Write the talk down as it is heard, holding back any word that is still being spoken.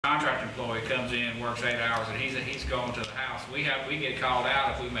contract employee comes in, works 8 hours, and he's going to the house, we get called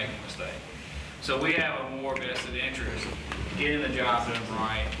out if we make a mistake. So we have a more vested interest in getting the job done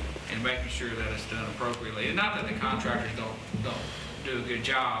right and making sure that it's done appropriately. And not that the contractors don't do a good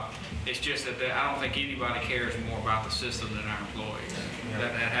job, it's just that I don't think anybody cares more about the system than our employees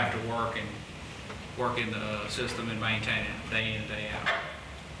that have to work in the system and maintain it day in and day out.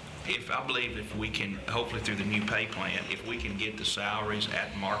 I believe if we can, hopefully through the new pay plan, if we can get the salaries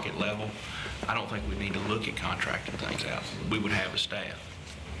at market level, I don't think we need to look at contracting things out. We would have a staff.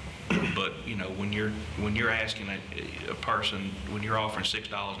 But you know, when you're asking a person, when you're offering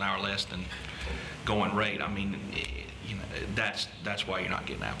 $6 an hour less than going rate, I mean, you know, that's why you're not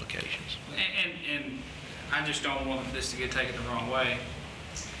getting applications. And I just don't want this to get taken the wrong way.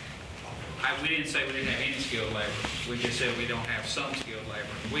 We didn't say we didn't have any skilled labor. We just said we don't have some skilled labor.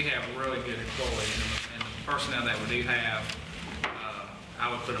 We have really good employees, and the personnel that we do have, I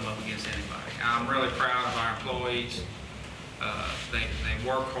would put them up against anybody. I'm really proud of our employees. They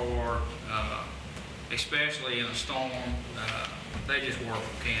work hard, especially in a storm. They just work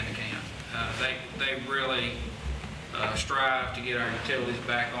from can to can. They really strive to get our utilities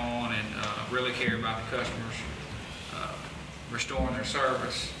back on and really care about the customers, restoring their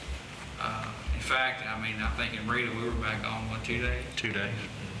service. In fact, I mean, I think in Rita we were back on, what, 2 days? 2 days.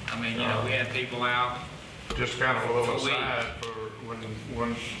 I mean, you know, we had people out. Just kind of a little aside, for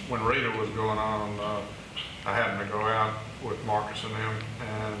when Rita was going on, I happened to go out with Marcus and them,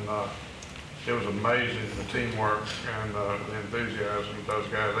 and it was amazing, the teamwork and the enthusiasm of those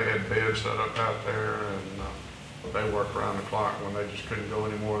guys. They had beds set up out there, and they worked around the clock. When they just couldn't go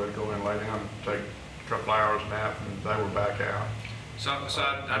anymore, they'd go in, lay down, take a couple hours nap, and they were back out.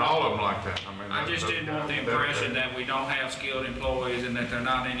 And all of them like that. I mean, I just didn't want the impression that we don't have skilled employees and that they're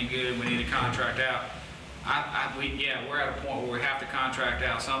not any good. We need to contract out. We're at a point where we have to contract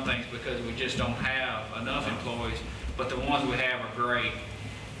out some things because we just don't have enough employees. But the ones we have are great,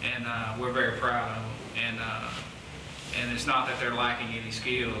 and we're very proud of them. And it's not that they're lacking any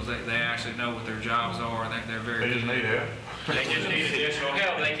skills. They actually know what their jobs are. They're very. They just need help. They just need additional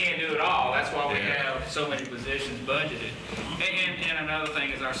help. They can't do it all. That's why we have so many positions budgeted. And another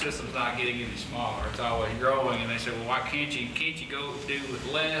thing is our system's not getting any smaller. It's always growing. And they say, well, why can't you go do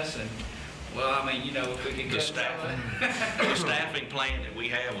with less? And well, I mean, you know, if we could get the staffing plan that we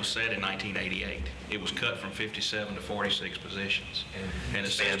have was set in 1988. It was cut from 57 to 46 positions, and the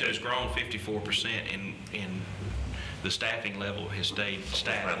system has grown 54%, and the staffing level has stayed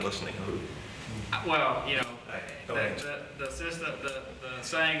static. I'm not listening. Well, you know, the system, the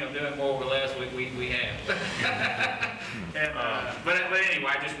saying of doing more with less, we have. And, but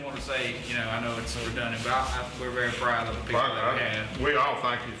anyway, I just want to say, you know, I know it's redundant, but we're very proud of the people that we have. We all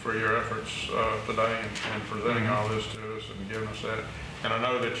thank you for your efforts today and presenting all this to us and giving us that. And I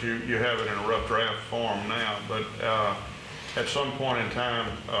know that you have it in a rough draft form now, but at some point in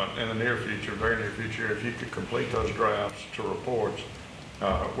time, in the near future, very near future, if you could complete those drafts to reports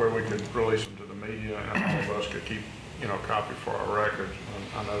where we could release them to the media and all of us could keep, you know, copy for our records. And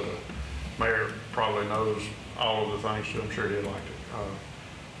I know the mayor probably knows all of the things, so I'm sure he'd like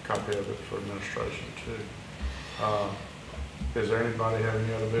to copy of it for administration too. Does anybody have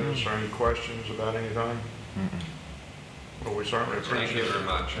any other business or any questions about anything? Well, we certainly appreciate it. Thank you very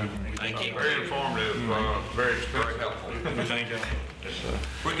much. Thank you. Very informative, very Very helpful. Thank you.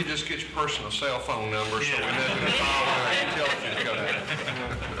 We could just get your personal cell phone number so we know who tells you to go down.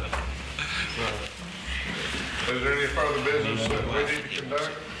 Is there any further business that we need to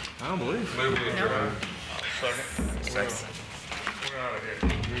conduct? I don't believe. Move to adjourn. Second. We're out of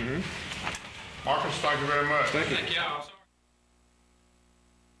here. Marcus, thank you very much. Thank y'all.